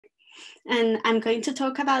And I'm going to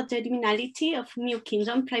talk about the liminality of New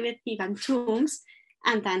Kingdom private Theban tombs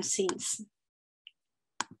and dance scenes.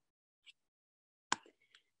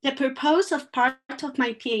 The purpose of part of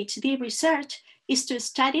my PhD research is to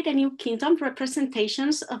study the New Kingdom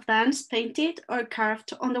representations of dance painted or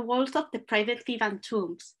carved on the walls of the private Theban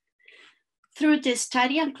tombs. Through the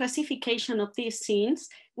study and classification of these scenes,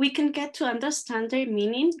 we can get to understand their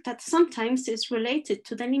meaning that sometimes is related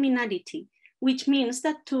to the liminality, which means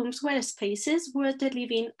that tombs were spaces where the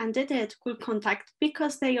living and the dead could contact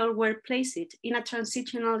because they all were placed in a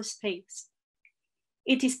transitional space.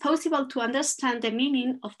 It is possible to understand the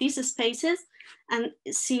meaning of these spaces and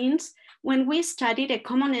scenes when we study the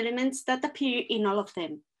common elements that appear in all of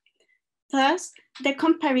them. Thus, the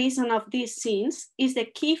comparison of these scenes is the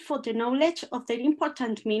key for the knowledge of their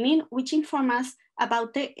important meaning, which inform us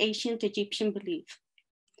about the ancient Egyptian belief.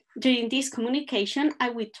 During this communication, I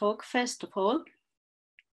will talk, first of all,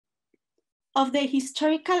 of the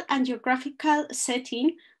historical and geographical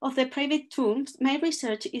setting of the private tombs my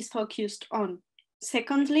research is focused on.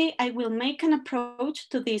 Secondly, I will make an approach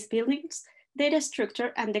to these buildings, their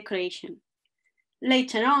structure and decoration.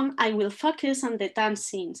 Later on, I will focus on the dance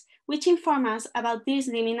scenes, which inform us about these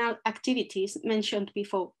liminal activities mentioned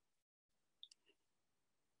before.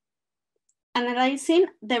 Analyzing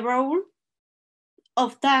the role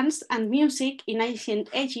of dance and music in ancient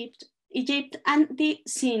Egypt and the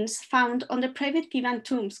scenes found on the private Theban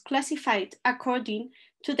tombs classified according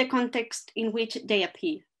to the context in which they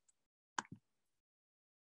appear.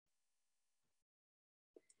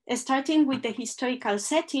 Starting with the historical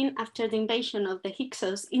setting after the invasion of the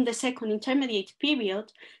Hyksos in the Second Intermediate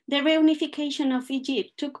Period, the reunification of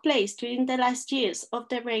Egypt took place during the last years of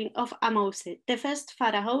the reign of Ahmose, the first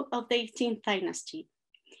pharaoh of the 18th dynasty.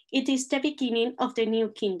 It is the beginning of the New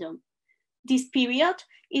Kingdom. This period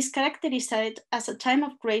is characterized as a time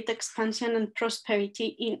of great expansion and prosperity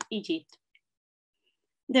in Egypt.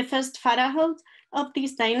 The first pharaoh of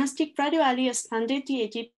this dynasty gradually expanded the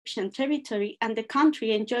Egyptian territory and the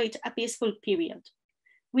country enjoyed a peaceful period.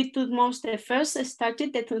 With Thutmose I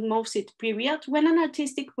started the Thutmosite period when an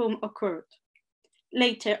artistic boom occurred.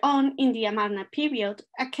 Later on, in the Amarna period,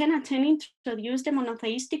 Akhenaten introduced the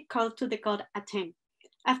monotheistic cult to the god Aten.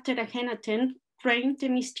 After Akhenaten reigned the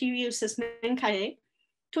mysterious Smenkhare,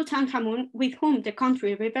 Tutankhamun, with whom the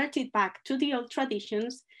country reverted back to the old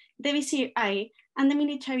traditions, the Vizier Ai, and the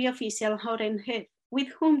military official Horemheb, with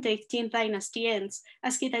whom the 18th dynasty ends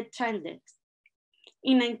as he died childless.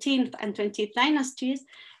 In 19th and 20th dynasties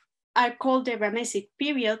are called the Ramesside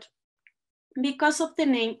period because of the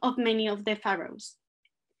name of many of the pharaohs.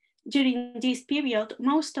 During this period,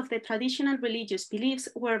 most of the traditional religious beliefs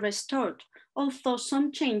were restored, although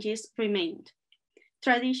some changes remained.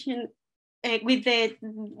 With the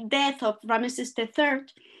death of Ramesses III,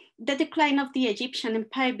 the decline of the Egyptian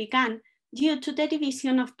empire began due to the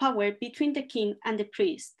division of power between the king and the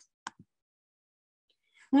priest.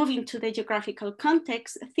 Moving to the geographical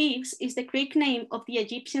context, Thebes is the Greek name of the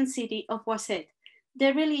Egyptian city of Waset,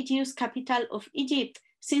 the religious capital of Egypt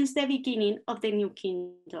since the beginning of the New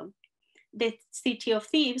Kingdom. The city of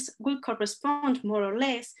Thebes will correspond more or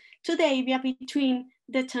less to the area between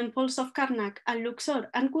the temples of Karnak and Luxor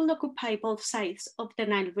and would occupy both sides of the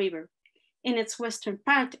Nile River. In its western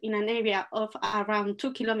part, in an area of around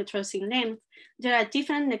 2 kilometers in length, there are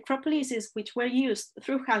different necropolises which were used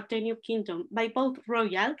throughout the New Kingdom by both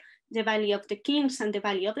royal, the Valley of the Kings and the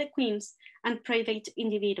Valley of the Queens, and private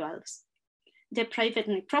individuals. The private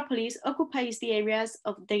necropolis occupies the areas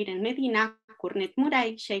of Deir el-Medina, Kurnet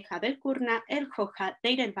Murai, Sheikh Abel Kurna, El Hoja,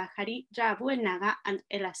 Deir el-Bahari, Rabu el-Naga, and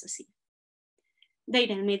El Asasi.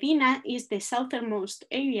 Deir el-Medina is the southernmost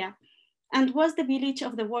area and was the village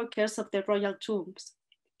of the workers of the royal tombs.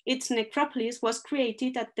 Its necropolis was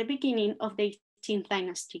created at the beginning of the 18th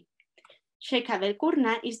dynasty. Sheikh Abel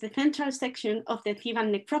Kurna is the central section of the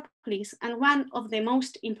Theban necropolis and one of the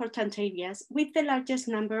most important areas with the largest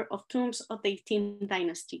number of tombs of the 18th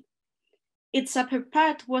dynasty. Its upper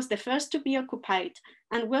part was the first to be occupied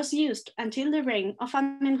and was used until the reign of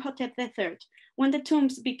Amenhotep III, when the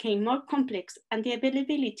tombs became more complex and the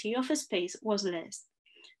availability of space was less.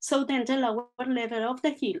 So then the lower level of the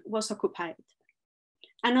hill was occupied.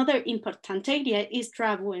 Another important area is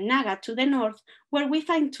Rabu el-Naga to the north, where we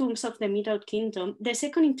find tombs of the Middle Kingdom, the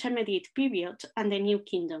Second Intermediate Period, and the New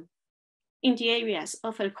Kingdom. In the areas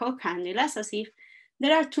of El Hoja and El Asasif,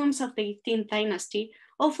 there are tombs of the 18th dynasty,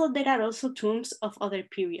 although there are also tombs of other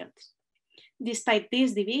periods. Despite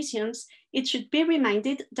these divisions, it should be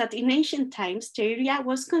reminded that in ancient times, the area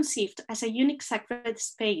was conceived as a unique sacred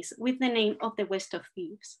space with the name of the West of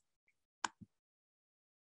Thebes.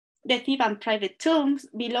 The Theban private tombs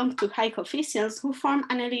belong to high officials who form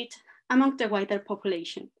an elite among the wider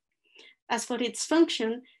population. As for its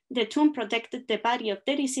function, the tomb protected the body of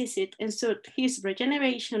the deceased, ensured his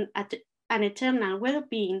regeneration and eternal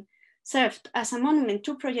well-being, served as a monument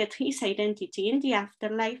to project his identity in the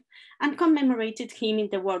afterlife, and commemorated him in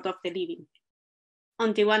the world of the living.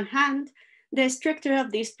 On the one hand, the structure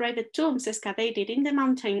of these private tombs excavated in the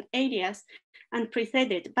mountain areas and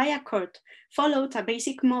preceded by a court followed a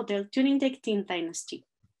basic model during the 18th dynasty.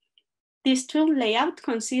 This tomb layout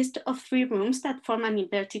consists of 3 rooms that form an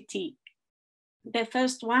inverted T. The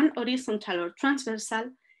first one, horizontal or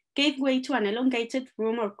transversal, gave way to an elongated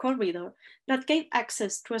room or corridor that gave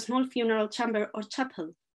access to a small funeral chamber or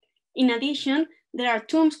chapel. In addition, there are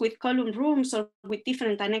tombs with column rooms or with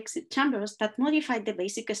different annexed chambers that modify the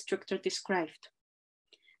basic structure described.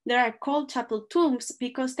 They are called chapel tombs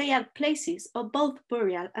because they are places of both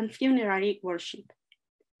burial and funerary worship.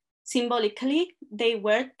 Symbolically, they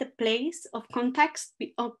were the place of contact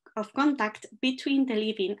between the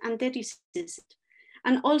living and the deceased,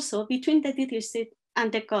 and also between the deceased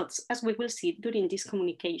and the gods, as we will see during this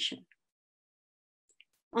communication.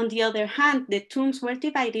 On the other hand, the tombs were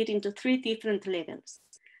divided into 3 different levels.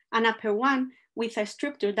 An upper one with a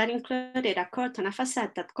structure that included a court and a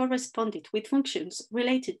facade that corresponded with functions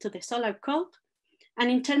related to the solar cult, an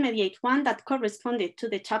intermediate one that corresponded to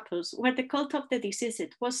the chapels where the cult of the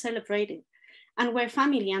deceased was celebrated and where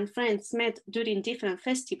family and friends met during different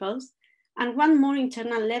festivals, and one more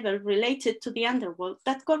internal level related to the underworld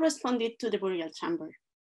that corresponded to the burial chamber.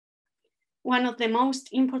 One of the most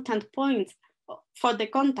important points for the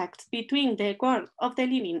contact between the world of the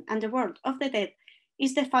living and the world of the dead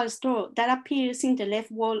is the false door that appears in the left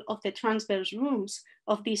wall of the transverse rooms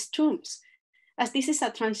of these tombs, as this is a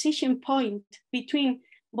transition point between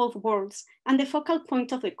both worlds and the focal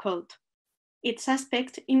point of the cult. Its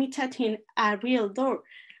aspect imitating a real door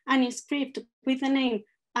and inscribed with the name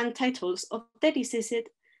and titles of the deceased,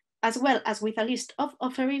 as well as with a list of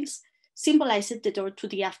offerings, symbolizes the door to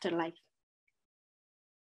the afterlife.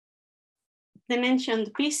 The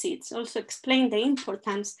mentioned visits also explain the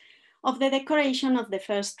importance of the decoration of the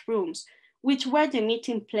first rooms, which were the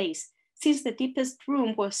meeting place, since the deepest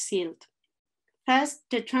room was sealed. Thus,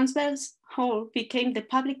 the transverse hall became the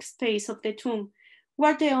public space of the tomb,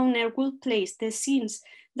 where the owner would place the scenes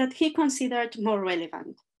that he considered more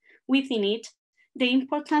relevant. Within it, the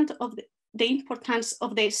importance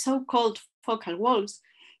of the so-called focal walls,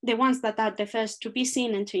 the ones that are the first to be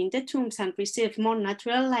seen entering the tombs and receive more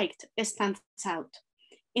natural light, stands out.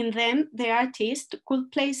 In them, the artist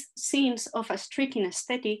could place scenes of a striking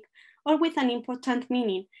aesthetic or with an important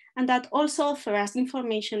meaning, and that also offer us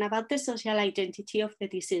information about the social identity of the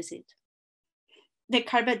deceased. The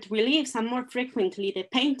carved reliefs and more frequently the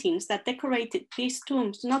paintings that decorated these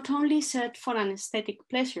tombs not only served for an aesthetic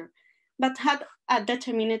pleasure, but had a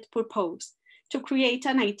determinate purpose, to create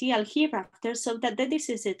an ideal hereafter so that the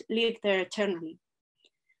deceased lived there eternally.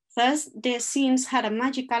 Thus, the scenes had a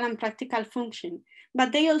magical and practical function,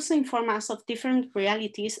 but they also inform us of different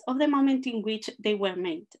realities of the moment in which they were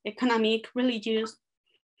made, economic, religious.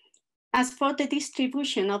 As for the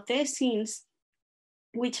distribution of the scenes,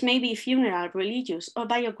 which may be funeral, religious, or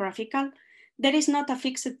biographical, there is not a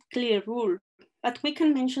fixed clear rule, but we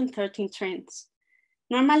can mention 13 trends.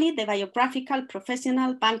 Normally, the biographical,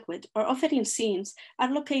 professional, banquet, or offering scenes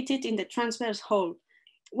are located in the transverse hall,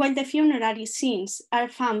 while the funerary scenes are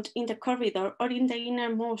found in the corridor or in the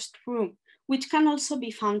innermost room, which can also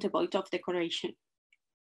be found devoid of decoration.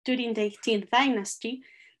 During the 18th dynasty,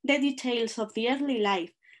 the details of the early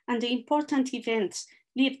life and the important events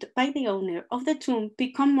lived by the owner of the tomb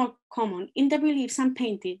become more common in the reliefs and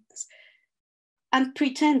paintings and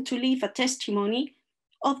pretend to leave a testimony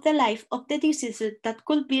of the life of the deceased that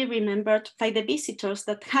could be remembered by the visitors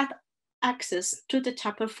that had access to the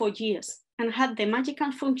chapel for years and had the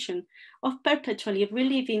magical function of perpetually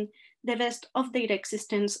reliving the best of their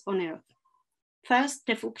existence on earth. First,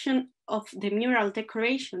 the function of the mural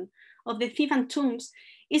decoration of the Theban tombs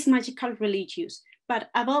is magical religious, but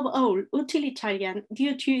above all utilitarian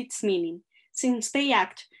due to its meaning, since they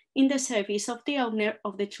act in the service of the owner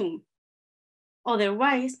of the tomb.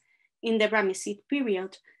 Otherwise, in the Ramesside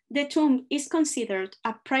period, the tomb is considered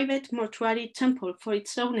a private mortuary temple for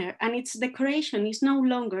its owner, and its decoration is no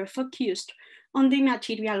longer focused on the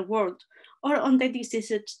material world or on the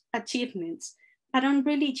deceased's achievements, but on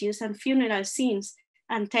religious and funeral scenes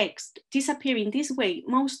and text, disappearing this way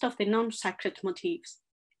most of the non-sacred motifs.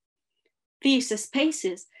 These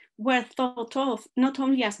spaces were thought of not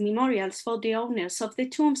only as memorials for the owners of the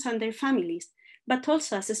tombs and their families, but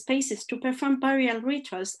also as spaces to perform burial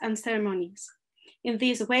rituals and ceremonies. In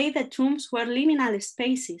this way, the tombs were liminal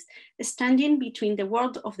spaces, standing between the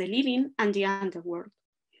world of the living and the underworld.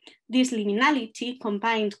 This liminality,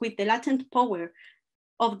 combined with the latent power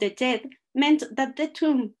of the dead, meant that the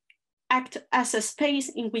tomb acted as a space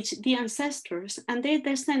in which the ancestors and their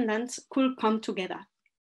descendants could come together.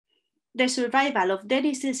 The survival of the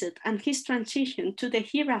deceased and his transition to the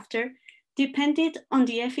hereafter depended on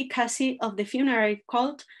the efficacy of the funerary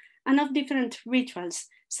cult and of different rituals,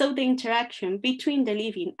 so the interaction between the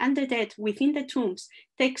living and the dead within the tombs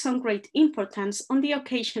takes on great importance on the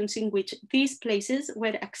occasions in which these places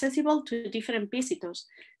were accessible to different visitors,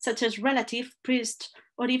 such as relative, priests,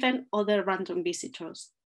 or even other random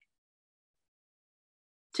visitors.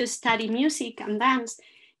 To study music and dance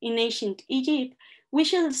in ancient Egypt, we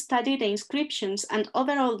should study the inscriptions and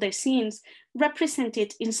overall the scenes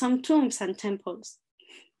represented in some tombs and temples.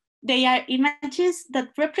 They are images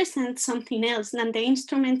that represent something else than the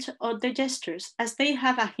instrument or the gestures, as they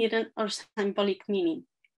have a hidden or symbolic meaning.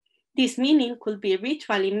 This meaning could be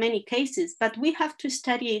ritual in many cases, but we have to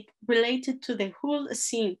study it related to the whole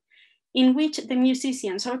scene in which the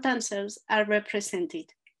musicians or dancers are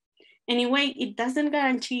represented. Anyway, it doesn't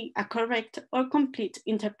guarantee a correct or complete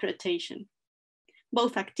interpretation.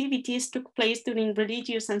 Both activities took place during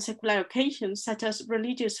religious and secular occasions, such as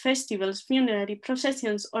religious festivals, funerary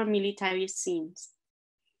processions, or military scenes.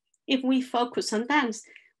 If we focus on dance,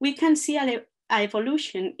 we can see an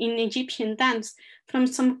evolution in Egyptian dance from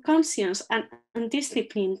some conscious and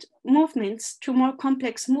undisciplined movements to more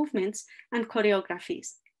complex movements and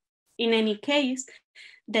choreographies. In any case,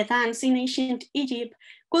 the dance in ancient Egypt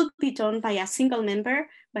could be done by a single member,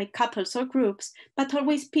 by couples or groups, but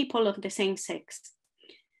always people of the same sex.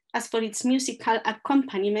 As for its musical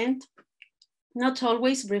accompaniment, not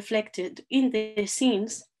always reflected in the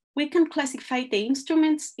scenes, we can classify the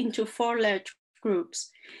instruments into 4 large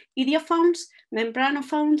groups: idiophones,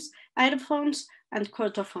 membranophones, aerophones, and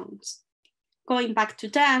chordophones. Going back to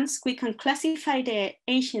dance, we can classify the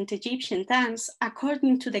ancient Egyptian dance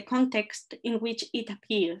according to the context in which it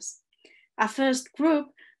appears. A first group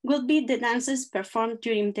would be the dances performed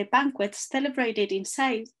during the banquets celebrated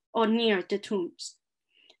inside or near the tombs.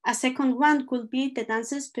 A second one could be the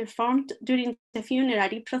dances performed during the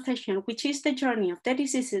funerary procession, which is the journey of the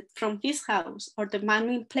deceased from his house or the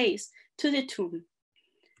mourning place to the tomb.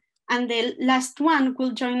 And the last one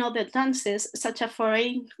will join other dances, such as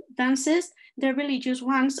foreign dances, the religious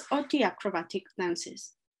ones, or the acrobatic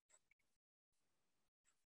dances.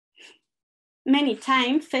 Many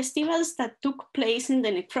times, festivals that took place in the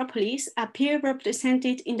necropolis appear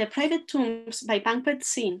represented in the private tombs by banquet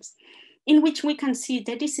scenes, in which we can see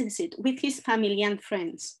the deceased with his family and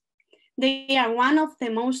friends. They are one of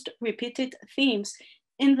the most repeated themes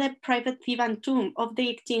in the private Theban tomb of the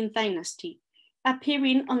 18th dynasty,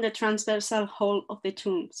 appearing on the transversal hall of the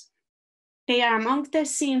tombs. They are among the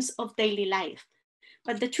scenes of daily life,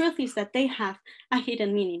 but the truth is that they have a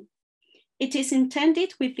hidden meaning. It is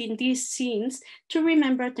intended within these scenes to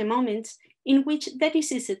remember the moments in which the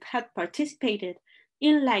deceased had participated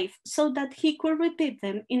in life so that he could repeat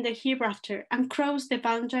them in the hereafter and cross the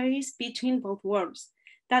boundaries between both worlds,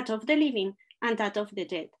 that of the living and that of the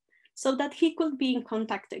dead, so that he could be in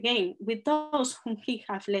contact again with those whom he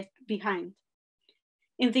had left behind.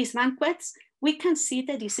 In these banquets, we can see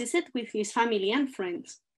the deceased with his family and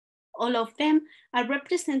friends. All of them are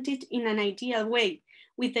represented in an ideal way,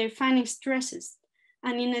 with their finest dresses,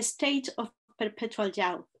 and in a state of perpetual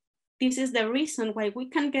youth. This is the reason why we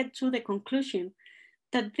can get to the conclusion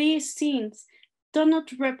that these scenes do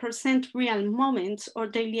not represent real moments or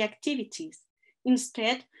daily activities.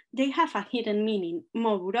 Instead, they have a hidden meaning.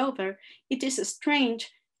 Moreover, it is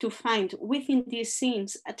strange to find within these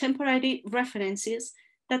scenes temporary references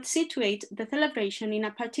that situate the celebration in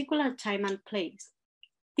a particular time and place.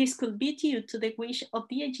 This could be due to the wish of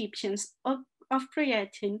the Egyptians of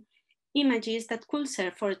creating images that could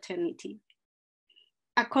serve for eternity.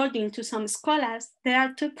 According to some scholars, there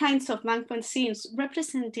are 2 kinds of banquet scenes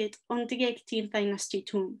represented on the 18th dynasty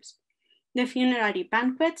tombs: the funerary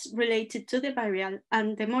banquets related to the burial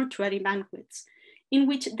and the mortuary banquets, in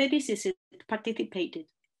which the deceased participated.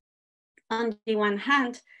 On the one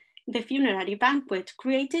hand, the funerary banquet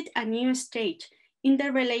created a new stage in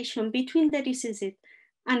the relation between the deceased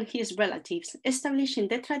and his relatives, establishing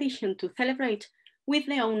the tradition to celebrate with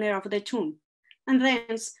the owner of the tomb, and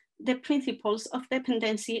thence the principles of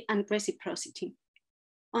dependency and reciprocity.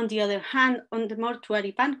 On the other hand, on the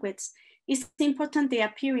mortuary banquets, it's important the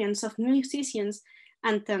appearance of musicians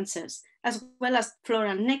and dancers, as well as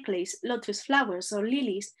floral necklace, lotus flowers or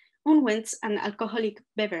lilies, unguents, and alcoholic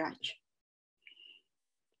beverage.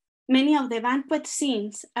 Many of the banquet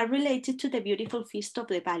scenes are related to the beautiful feast of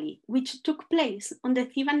the valley, which took place on the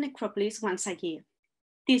Theban necropolis once a year.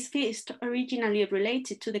 This feast, originally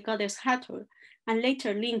related to the goddess Hathor and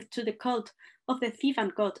later linked to the cult of the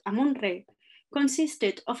Theban god Amun-Re,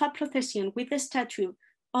 consisted of a procession with the statue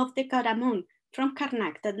of the god Amun from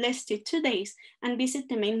Karnak that lasted 2 days and visit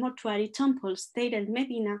the main mortuary temples, Deir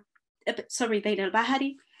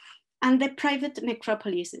el-Bahari, and the private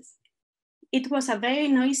necropolises. It was a very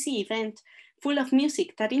noisy event full of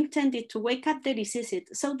music that intended to wake up the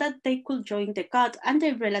deceased so that they could join the god and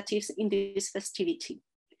their relatives in this festivity.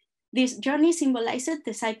 This journey symbolized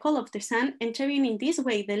the cycle of the sun entering in this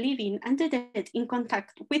way the living and the dead in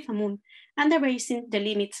contact with the moon and erasing the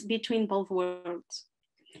limits between both worlds.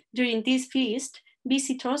 During this feast,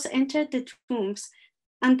 visitors entered the tombs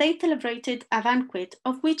and they celebrated a banquet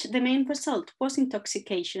of which the main result was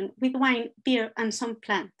intoxication with wine, beer, and some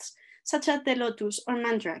plants, such as the lotus or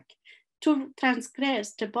mandrake, to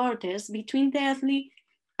transgress the borders between the earthly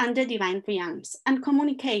and the divine realms and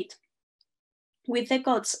communicate with the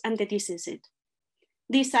gods and the deceased.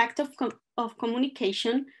 This act of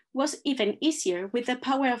communication was even easier with the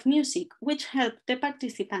power of music, which helped the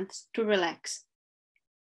participants to relax.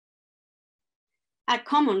 A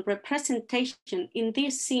common representation in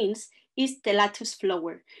these scenes is the lotus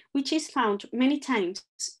flower, which is found many times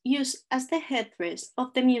used as the headdress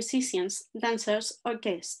of the musicians, dancers, or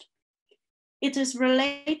guests. It is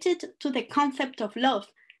related to the concept of love,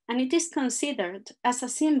 and it is considered as a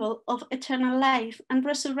symbol of eternal life and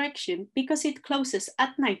resurrection because it closes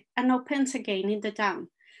at night and opens again in the dawn.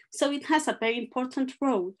 So it has a very important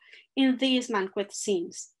role in these banquet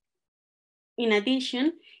scenes. In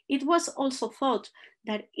addition, it was also thought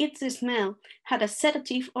that its smell had a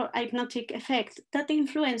sedative or hypnotic effect that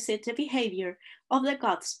influenced the behavior of the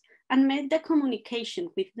gods and made the communication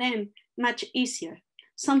with them much easier,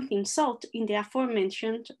 something sought in the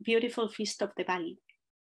aforementioned beautiful feast of the valley.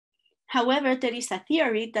 However, there is a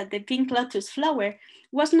theory that the pink lotus flower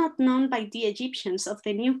was not known by the Egyptians of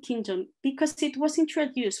the New Kingdom because it was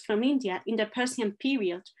introduced from India in the Persian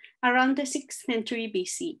period around the 6th century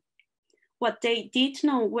BC. What they did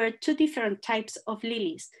know were 2 different types of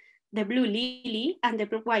lilies, the blue lily and the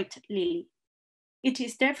white lily. It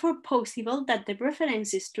is therefore possible that the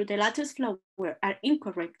references to the lotus flower are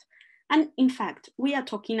incorrect, and in fact, we are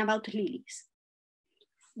talking about lilies.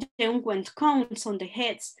 The unguent cones on the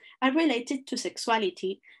heads are related to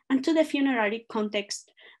sexuality and to the funerary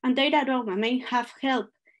context, and their aroma may have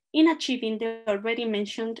helped in achieving the already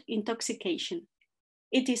mentioned intoxication.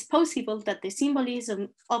 It is possible that the symbolism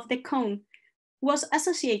of the cone was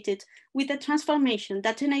associated with the transformation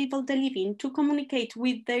that enabled the living to communicate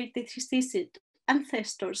with their deceased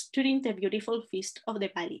ancestors during the beautiful feast of the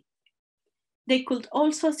valley. They could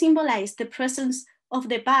also symbolize the presence of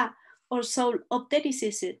the Ba, or soul of the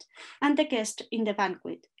deceased, and the guest in the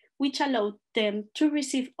banquet, which allowed them to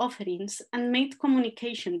receive offerings and made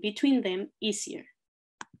communication between them easier.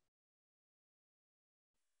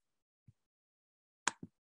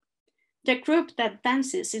 The group that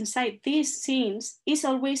dances inside these scenes is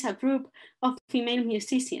always a group of female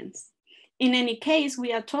musicians. In any case,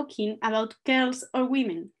 we are talking about girls or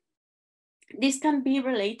women. This can be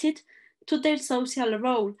related to their social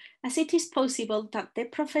role, as it is possible that the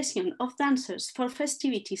profession of dancers for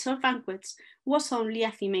festivities or banquets was only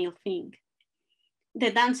a female thing.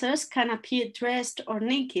 The dancers can appear dressed or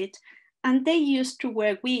naked, and they used to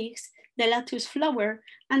wear wigs, the lotus flower,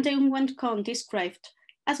 and the unguent cone described,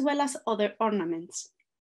 as well as other ornaments.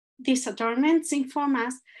 These adornments inform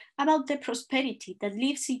us about the prosperity that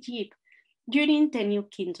lives Egypt during the New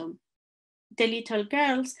Kingdom. The little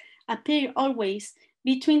girls appear always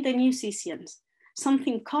between the musicians,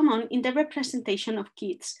 something common in the representation of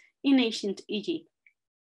kids in ancient Egypt.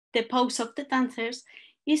 The pose of the dancers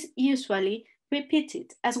is usually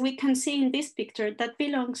repeated, as we can see in this picture that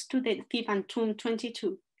belongs to the Theban tomb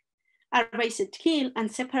 22, a raised heel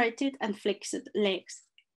and separated and flexed legs.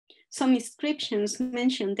 Some inscriptions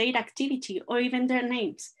mention their activity or even their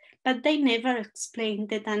names, but they never explain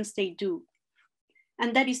the dance they do.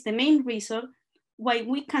 And that is the main reason why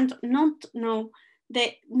we can't not know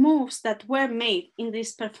the moves that were made in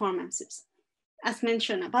these performances. As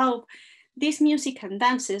mentioned above, these music and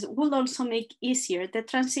dances would also make easier the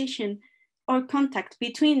transition or contact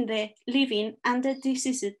between the living and the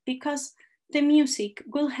deceased because the music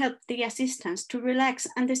will help the assistants to relax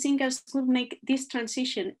and the singers will make this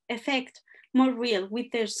transition effect more real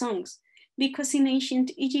with their songs because in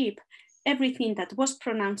ancient Egypt, everything that was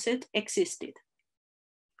pronounced existed.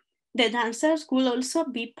 The dancers will also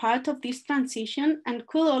be part of this transition and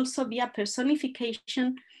could also be a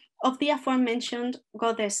personification of the aforementioned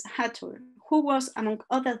goddess Hathor, who was, among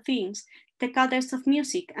other things, the goddess of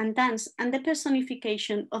music and dance and the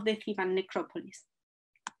personification of the Theban necropolis.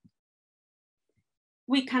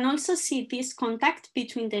 We can also see this contact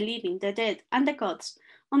between the living, the dead, and the gods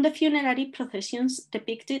on the funerary processions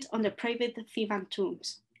depicted on the private Theban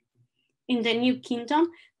tombs. In the New Kingdom,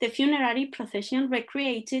 the funerary procession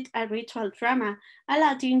recreated a ritual drama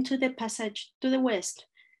alluding to the passage to the west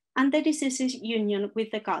and the deceased's union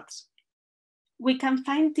with the gods. We can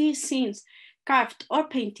find these scenes carved or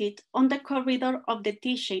painted on the corridor of the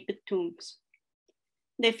T-shaped tombs.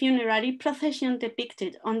 The funerary procession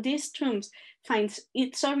depicted on these tombs finds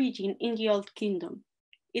its origin in the Old Kingdom.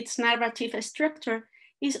 Its narrative structure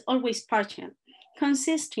is always partial,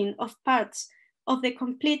 consisting of parts of the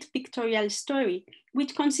complete pictorial story,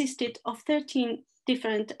 which consisted of 13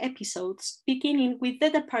 different episodes, beginning with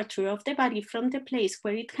the departure of the body from the place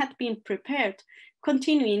where it had been prepared,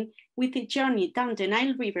 continuing with the journey down the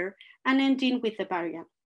Nile River, and ending with the burial.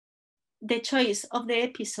 The choice of the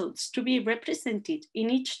episodes to be represented in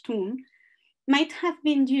each tomb might have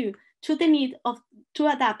been due to the need to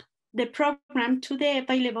adapt the program to the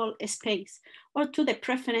available space or to the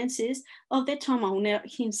preferences of the tomb owner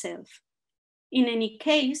himself. In any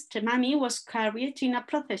case, the mummy was carried in a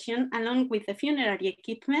procession along with the funerary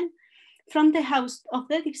equipment from the house of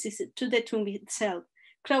the deceased to the tomb itself,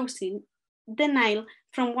 crossing the Nile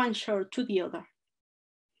from one shore to the other.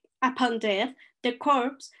 Upon death, the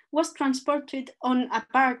corpse was transported on a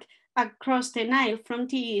bark across the Nile from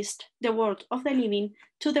the east, the world of the living,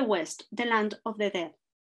 to the west, the land of the dead.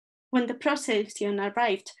 When the procession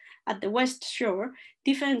arrived at the west shore,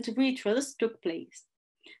 different rituals took place.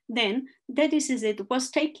 Then, the deceased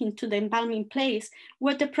was taken to the embalming place,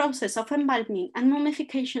 where the process of embalming and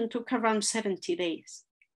mummification took around 70 days.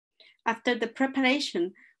 After the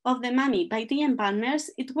preparation of the mummy by the embalmers,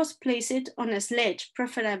 it was placed on a sledge,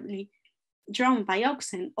 preferably drawn by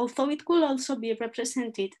oxen, although it could also be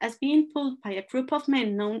represented as being pulled by a group of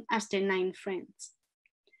men known as the 9 Friends.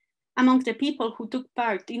 Among the people who took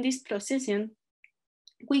part in this procession,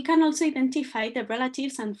 we can also identify the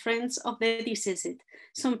relatives and friends of the deceased,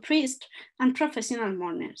 some priests and professional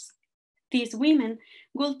mourners. These women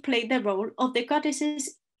would play the role of the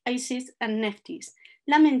goddesses Isis and Nephthys,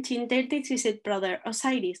 lamenting their deceased brother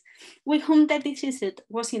Osiris, with whom the deceased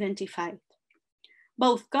was identified.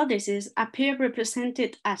 Both goddesses appear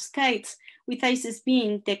represented as kites, with Isis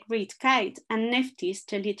being the great kite and Nephthys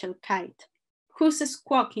the little kite, whose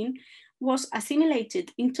squawking was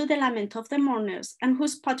assimilated into the lament of the mourners and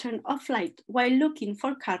whose pattern of flight while looking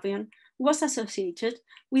for carrion was associated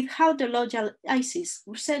with how the loyal Isis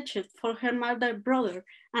searched for her murdered brother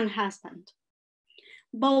and husband.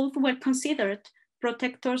 Both were considered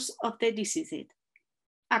protectors of the deceased.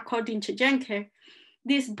 According to Jenker,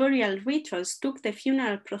 these burial rituals took the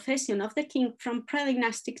funeral procession of the king from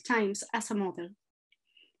pre-dynastic times as a model.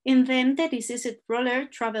 In them, the deceased ruler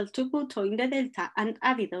traveled to Buto in the delta and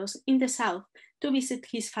Abydos in the south to visit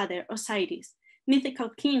his father Osiris, mythical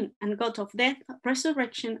king and god of death,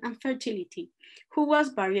 resurrection, and fertility, who was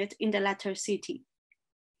buried in the latter city.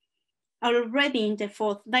 Already in the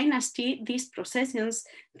 4th dynasty, these processions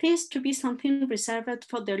ceased to be something reserved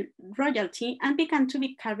for the royalty and began to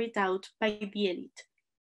be carried out by the elite.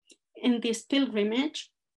 In this pilgrimage,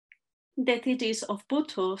 the cities of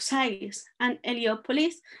Buto, Sais, and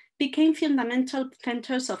Heliopolis became fundamental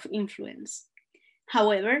centers of influence.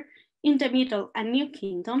 However, in the Middle and New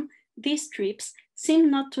Kingdom, these trips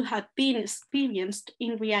seem not to have been experienced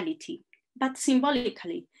in reality, but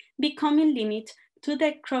symbolically, becoming limited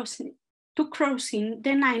to crossing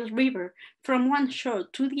the Nile River from one shore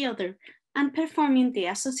to the other and performing the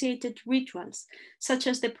associated rituals, such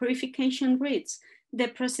as the purification rites, the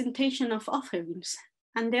presentation of offerings,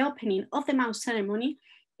 and the opening of the mouth ceremony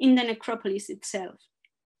in the necropolis itself.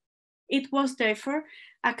 It was therefore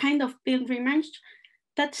a kind of pilgrimage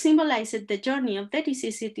that symbolized the journey of the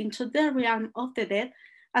deceased into the realm of the dead,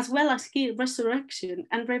 as well as his resurrection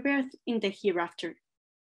and rebirth in the hereafter.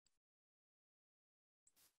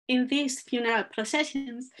 In these funeral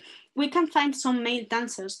processions, we can find some male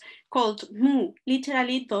dancers called Mu,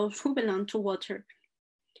 literally those who belong to water,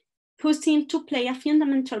 who seem to play a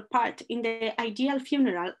fundamental part in the ideal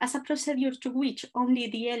funeral as a procedure to which only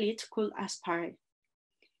the elite could aspire.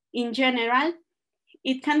 In general,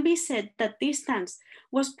 it can be said that this dance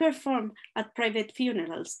was performed at private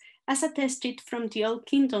funerals, as attested from the Old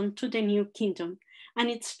Kingdom to the New Kingdom, and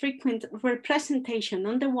its frequent representation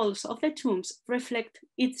on the walls of the tombs reflect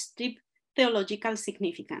its deep theological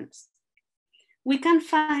significance. We can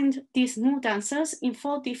find these Mu dancers in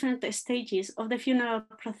 4 different stages of the funeral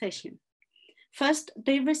procession. First,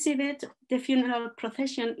 they received the funeral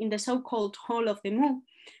procession in the so-called Hall of the Mu,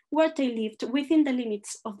 where they lived within the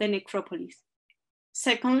limits of the necropolis.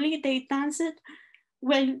 Secondly, they danced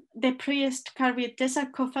when the priest carried the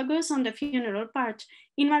sarcophagus on the funeral barge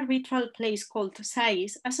in a ritual place called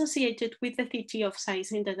Sais, associated with the city of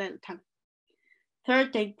Sais in the Delta.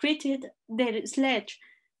 Third, they greeted the sledge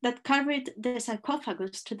that carried the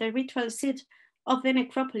sarcophagus to the ritual seat of the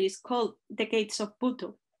necropolis called the Gates of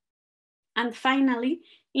Buto. And finally,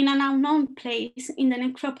 in an unknown place in the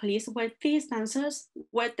necropolis where these dancers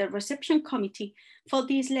were the reception committee for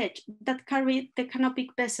the sledge that carried the canopic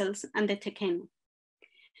vessels and the tekenu.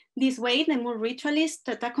 This way, the Mu ritualists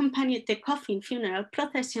that accompanied the coffin funeral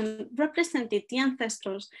procession represented the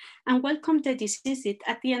ancestors and welcomed the deceased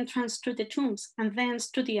at the entrance to the tombs and thence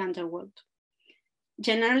to the underworld.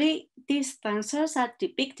 Generally, these dancers are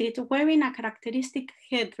depicted wearing a characteristic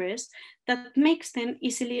headdress that makes them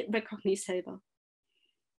easily recognizable.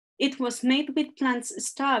 It was made with plant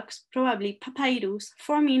stalks, probably papyrus,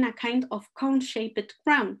 forming a kind of cone-shaped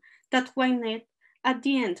crown that winded at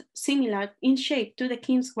the end, similar in shape to the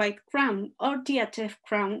king's white crown or the Atef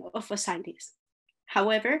crown of Osiris.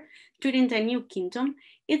 However, during the New Kingdom,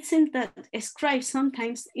 it seems that scribes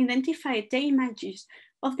sometimes identified the images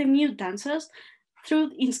of the Mu dancers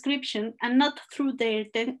through inscription and not through their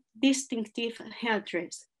distinctive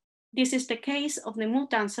headdress. This is the case of the Mu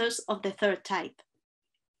dancers of the third type.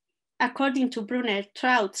 According to Brunner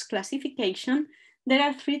Traut's classification, there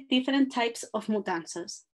are three different types of Mu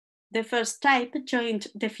dancers. The first type joined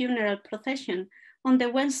the funeral procession on the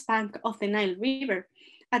west bank of the Nile River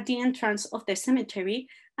at the entrance of the cemetery,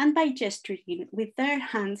 and by gesturing with their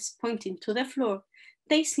hands pointing to the floor,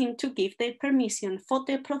 they seemed to give their permission for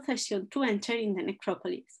the procession to enter in the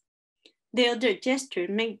necropolis. The other gesture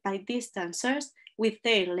made by these dancers with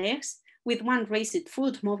their legs, with one raised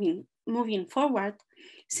foot moving forward,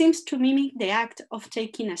 seems to mimic the act of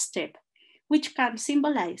taking a step, which can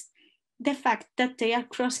symbolize the fact that they are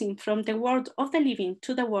crossing from the world of the living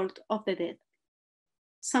to the world of the dead.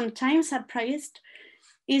 Sometimes a priest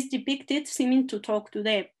is depicted seeming to talk to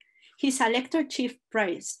them. He's a lector chief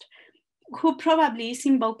priest, who probably is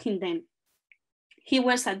invoking them. He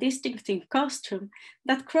wears a distinctive costume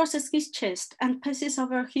that crosses his chest and passes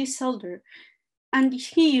over his shoulder, and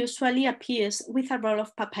he usually appears with a roll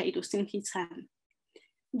of papyrus in his hand.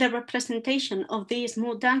 The representation of these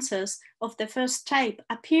Mu dancers of the first type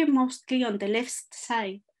appear mostly on the left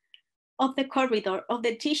side of the corridor of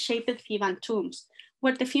the T-shaped Theban tombs,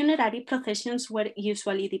 where the funerary processions were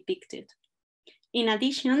usually depicted. In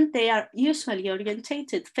addition, they are usually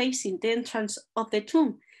orientated facing the entrance of the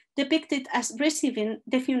tomb, depicted as receiving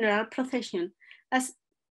the funeral procession as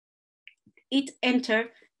it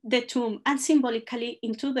entered the tomb and symbolically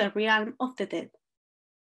into the realm of the dead.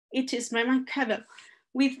 It is remarkable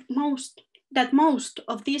that most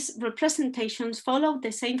of these representations follow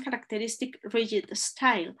the same characteristic rigid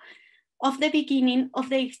style of the beginning of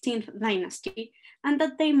the 18th dynasty, and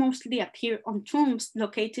that they mostly appear on tombs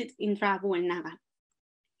located in Rabu and Naga.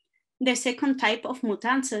 The second type of Mu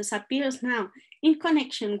dancers appears now in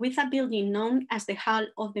connection with a building known as the Hall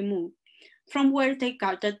of the Mu, from where they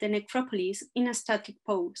guarded the necropolis in a static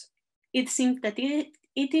pose. It seems that it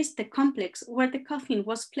is the complex where the coffin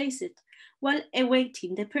was placed while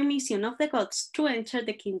awaiting the permission of the gods to enter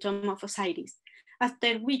the kingdom of Osiris,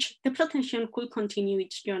 after which the procession could continue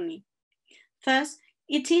its journey. Thus,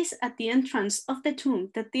 it is at the entrance of the tomb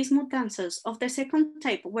that these Mu dancers of the second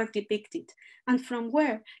type were depicted, and from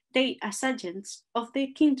where they, as agents of the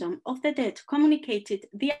kingdom of the dead, communicated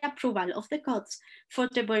the approval of the gods for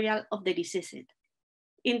the burial of the deceased.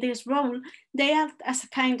 In this role, they act as a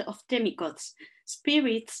kind of demigods,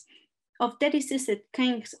 spirits of the deceased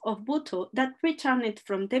kings of Buto that returned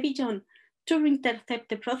from the beyond to intercept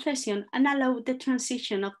the procession and allow the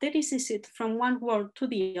transition of the deceased from one world to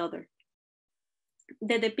the other.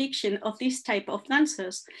 The depiction of this type of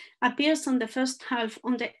dancers appears on the first half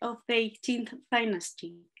of the 18th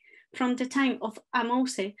dynasty, from the time of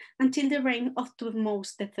Ahmose until the reign of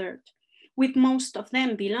Thutmose III, with most of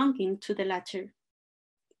them belonging to the latter.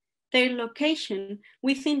 Their location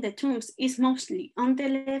within the tombs is mostly on the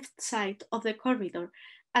left side of the corridor,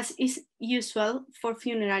 as is usual for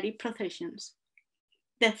funerary processions.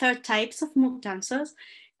 The third types of Mu dancers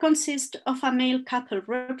consist of a male couple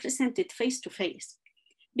represented face to face.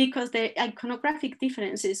 Because their iconographic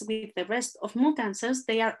differences with the rest of Mu dancers,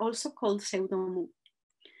 they are also called pseudo-Mu.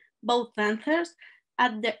 Both dancers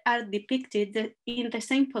are depicted in the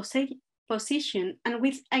same position and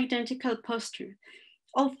with identical posture,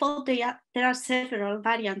 although there are several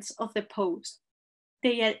variants of the pose.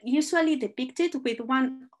 They are usually depicted with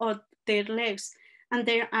one or their legs and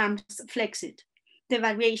their arms flexed. The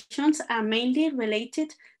variations are mainly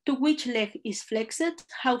related to which leg is flexed,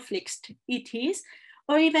 how flexed it is,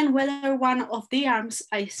 or even whether one of the arms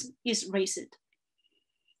is raised.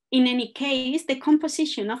 In any case, the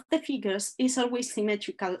composition of the figures is always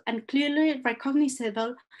symmetrical and clearly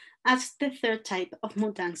recognizable as the third type of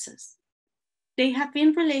mood dances. They have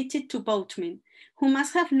been related to boatmen, who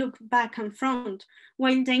must have looked back and front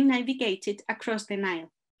while they navigated across the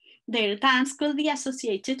Nile. Their dance could be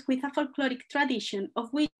associated with a folkloric tradition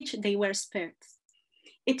of which they were spirits.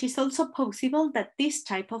 It is also possible that this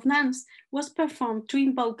type of dance was performed to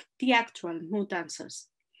invoke the actual mood dancers.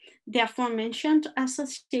 The aforementioned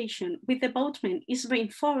association with the boatmen is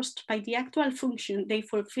reinforced by the actual function they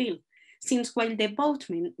fulfill, since while the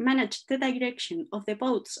boatmen managed the direction of the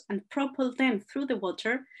boats and propelled them through the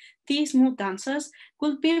water, these mood dancers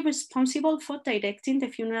would be responsible for directing the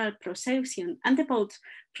funeral procession and the boats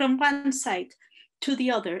from one side to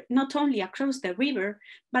the other, not only across the river,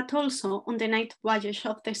 but also on the night voyage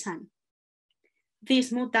of the sun.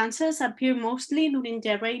 These mood dances appear mostly during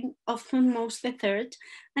the reign of Thutmose III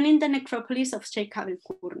and in the necropolis of Sheikh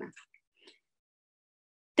Kurna.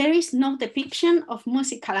 There is no depiction of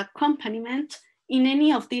musical accompaniment in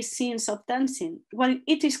any of these scenes of dancing, while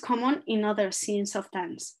it is common in other scenes of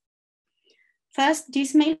dance. First,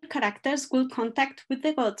 these male characters will contact with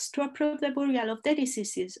the gods to approve the burial of their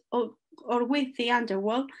deceased, or with the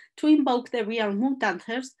underworld to invoke the real mood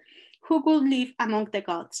dancers who will live among the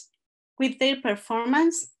gods. With their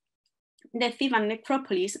performance, the Theban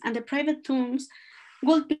necropolis and the private tombs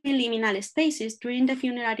would be liminal spaces during the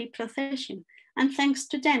funerary procession, and thanks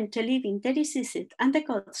to them, the living, the deceased, and the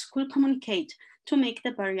gods could communicate to make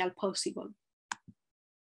the burial possible.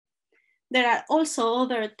 There are also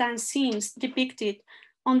other dance scenes depicted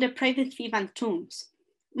on the private Theban tombs.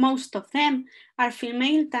 Most of them are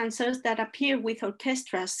female dancers that appear with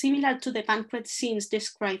orchestras similar to the banquet scenes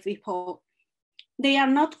described before. They are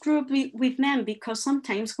not grouped with men because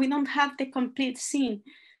sometimes we don't have the complete scene,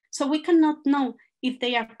 so we cannot know if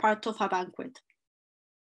they are part of a banquet.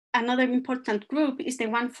 Another important group is the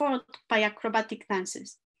one formed by acrobatic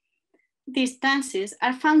dances. These dances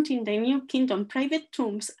are found in the New Kingdom private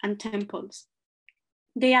tombs and temples.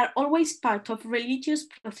 They are always part of religious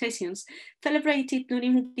processions celebrated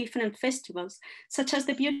during different festivals, such as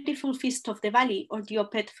the beautiful Feast of the Valley or the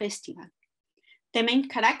Opet Festival. The main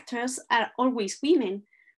characters are always women,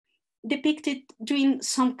 depicted doing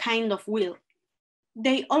some kind of wheel.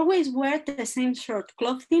 They always wear the same short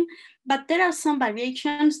clothing, but there are some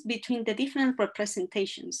variations between the different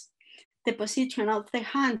representations. The position of the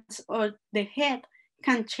hands or the head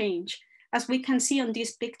can change, as we can see on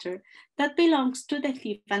this picture that belongs to the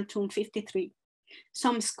Theban tomb 53.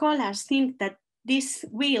 Some scholars think that this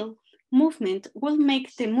wheel movement will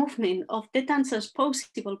make the movement of the dancers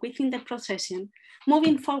possible within the procession,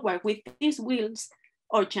 moving forward with these wheels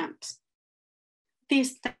or jumps.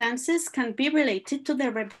 These dances can be related to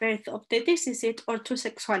the rebirth of the deceased or to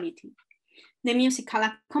sexuality. The musical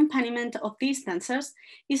accompaniment of these dancers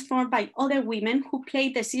is formed by other women who play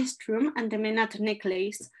the sistrum and the menat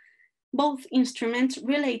necklace, both instruments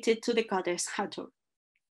related to the goddess Hathor.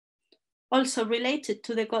 Also related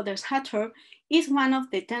to the goddess Hathor is one of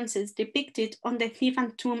the dances depicted on the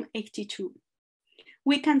Theban tomb 82.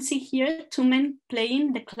 We can see here two men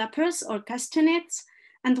playing the clappers or castanets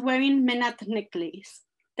and wearing menat necklace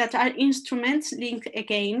that are instruments linked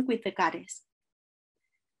again with the goddess.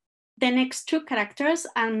 The next two characters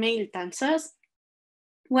are male dancers.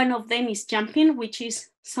 One of them is jumping, which is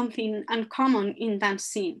something uncommon in dance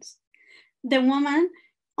scenes. The woman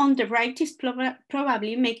on the right is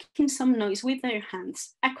probably making some noise with their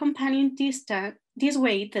hands, accompanying this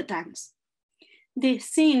way the dance. This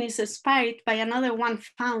scene is inspired by another one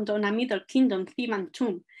found on a Middle Kingdom Theban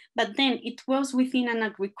tomb, but then it was within an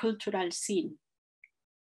agricultural scene.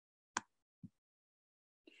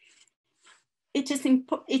 It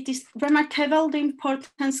is remarkable the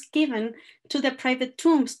importance given to the private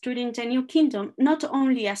tombs during the New Kingdom, not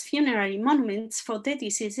only as funerary monuments for the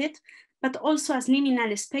deceased, but also as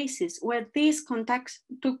liminal spaces where these contacts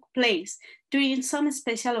took place during some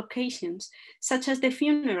special occasions, such as the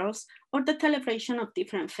funerals or the celebration of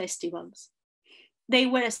different festivals. They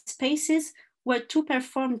were spaces where to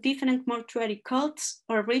perform different mortuary cults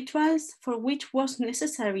or rituals for which was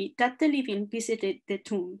necessary that the living visited the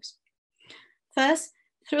tombs. Thus,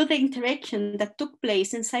 through the interaction that took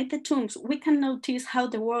place inside the tombs, we can notice how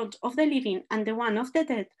the world of the living and the one of the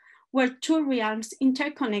dead were two realms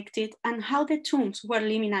interconnected and how the tombs were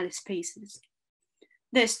liminal spaces.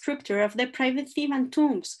 The structure of the private Theban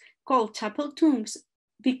tombs, called chapel tombs,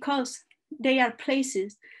 because they are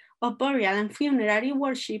places of burial and funerary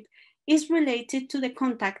worship is related to the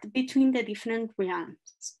contact between the different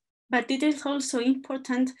realms. But it is also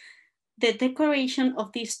important the decoration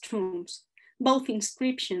of these tombs. Both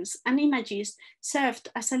inscriptions and images served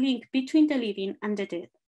as a link between the living and the dead.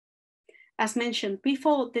 As mentioned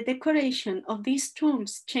before, the decoration of these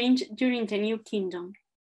tombs changed during the New Kingdom.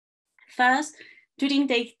 First, during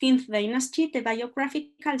the 18th dynasty, the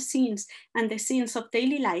biographical scenes and the scenes of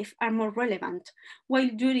daily life are more relevant, while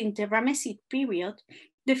during the Ramesside period,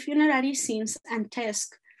 the funerary scenes and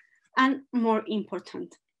tasks are more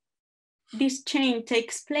important. This change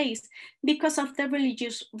takes place because of the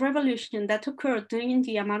religious revolution that occurred during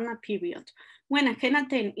the Amarna period, when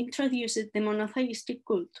Akhenaten introduced the monotheistic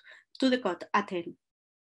cult to the god Aten.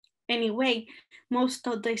 Anyway, most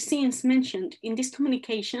of the scenes mentioned in this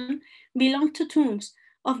communication belong to tombs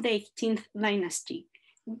of the 18th dynasty,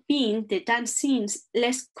 being the dance scenes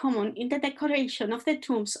less common in the decoration of the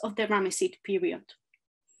tombs of the Ramesside period.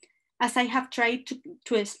 As I have tried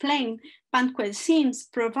to explain, banquet scenes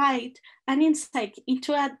provide an insight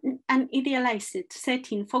into an idealized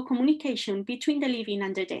setting for communication between the living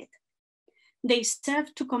and the dead. They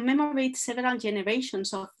serve to commemorate several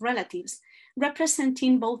generations of relatives,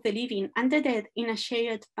 representing both the living and the dead in a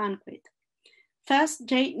shared banquet. Thus,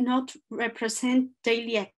 they not represent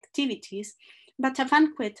daily activities, but a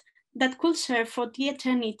banquet that could serve for the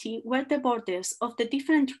eternity where the borders of the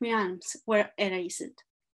different realms were erased.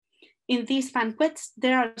 In these banquets,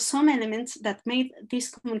 there are some elements that made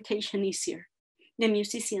this communication easier. The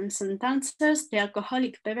musicians and dancers, the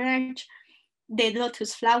alcoholic beverage, the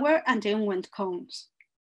lotus flower, and the unguent cones.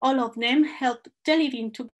 All of them help the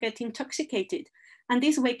living to get intoxicated, and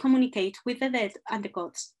this way communicate with the dead and the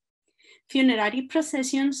gods. Funerary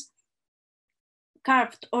processions,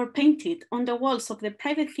 carved or painted on the walls of the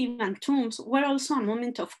private Theban tombs, were also a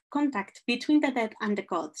moment of contact between the dead and the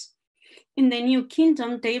gods. In the New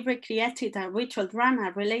Kingdom, they recreated a ritual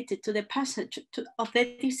drama related to the passage of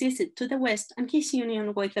the deceased to the West and his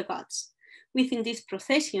union with the gods. Within this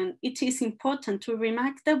procession, it is important to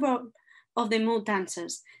remark the role of the mood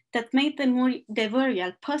dancers that made the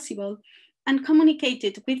burial possible and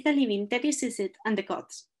communicated with the living, the deceased, and the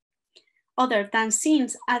gods. Other dance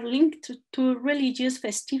scenes are linked to religious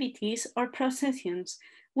festivities or processions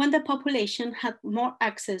when the population had more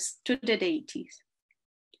access to the deities.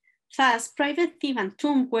 Thus, private Theban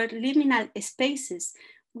tombs were liminal spaces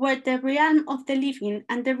where the realm of the living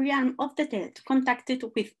and the realm of the dead contacted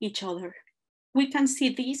with each other. We can see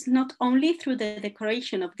this not only through the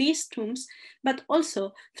decoration of these tombs, but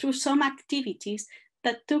also through some activities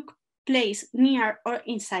that took place near or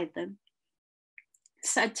inside them,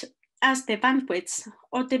 such as the banquets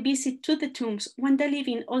or the visit to the tombs when the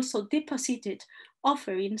living also deposited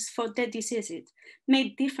offerings for the deceased,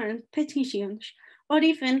 made different petitions, or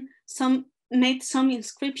even made some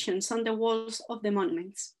inscriptions on the walls of the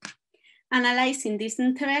monuments. Analyzing these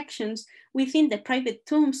interactions within the private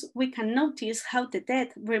tombs, we can notice how the dead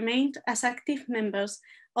remained as active members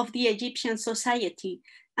of the Egyptian society,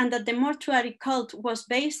 and that the mortuary cult was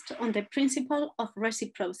based on the principle of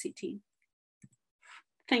reciprocity.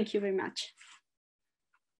 Thank you very much.